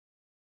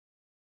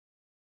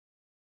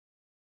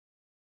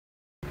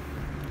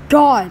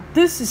God,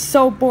 this is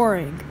so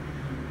boring.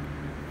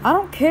 I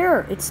don't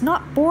care. It's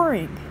not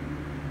boring.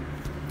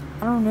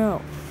 I don't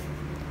know.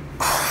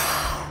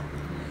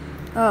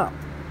 Oh.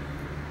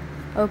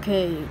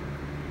 Okay.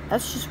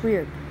 That's just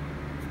weird.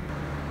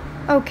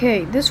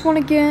 Okay, this one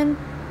again.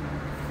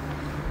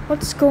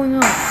 What's going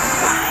on?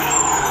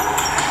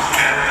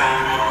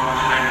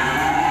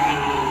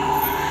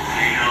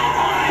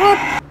 What?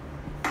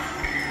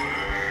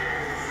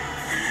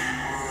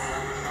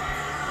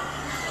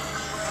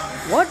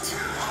 What?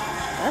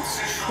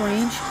 That's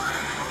strange.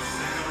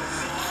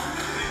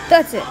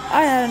 That's it.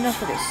 I had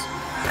enough of this.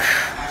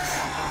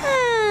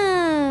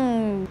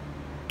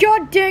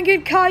 God dang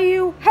it,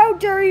 Caillou! How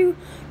dare you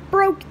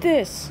broke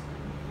this?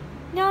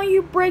 Now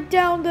you break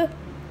down the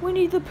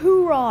Winnie the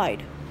Pooh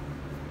ride.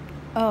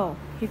 Oh,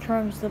 here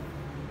comes the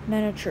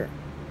manager.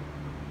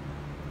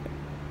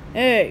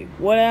 Hey,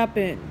 what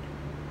happened?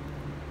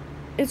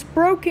 It's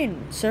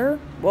broken, sir.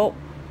 Well,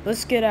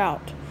 let's get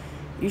out.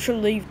 You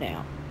should leave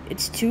now.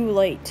 It's too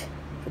late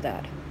for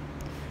that.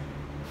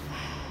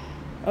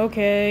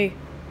 Okay.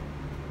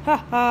 Ha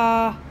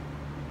ha.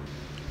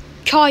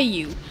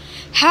 Caillou,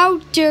 how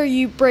dare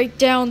you break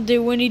down the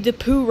Winnie the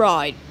Pooh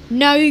ride?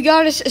 Now you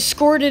got us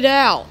escorted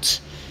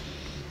out.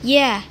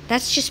 Yeah,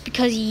 that's just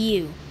because of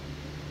you.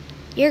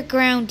 You're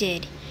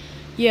grounded.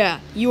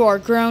 Yeah, you are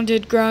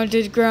grounded for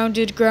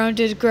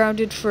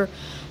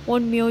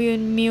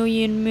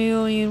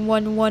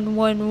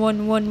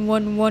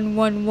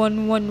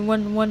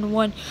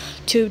 1,000,000,000,1,1,1,1,1,1,1,1,1,1,1,1,1,1,1,1,1,1,1,1,1,1,1,1,1,1,1,1,1,1,1,1,1,1,1,1,1,1,1,1,1,1,1,1,1,1,1,1,1,1,2,2,2,2,2,2,3,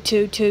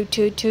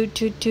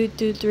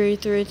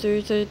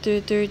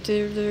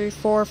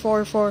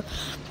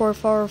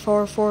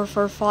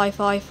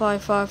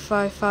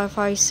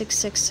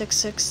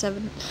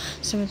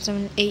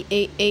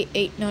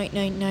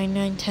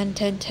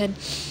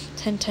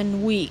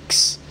 2,2,2,2,3,3,3,3,3,3,3,3,3,3,3,3,3,3,3,3,3,3,3,3,3,3,3,3,3,3,3,10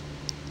 weeks.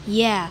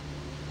 Yeah,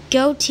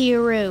 go to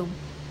your room.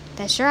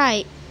 That's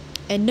right.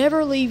 And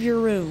never leave your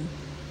room.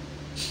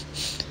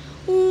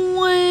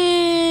 When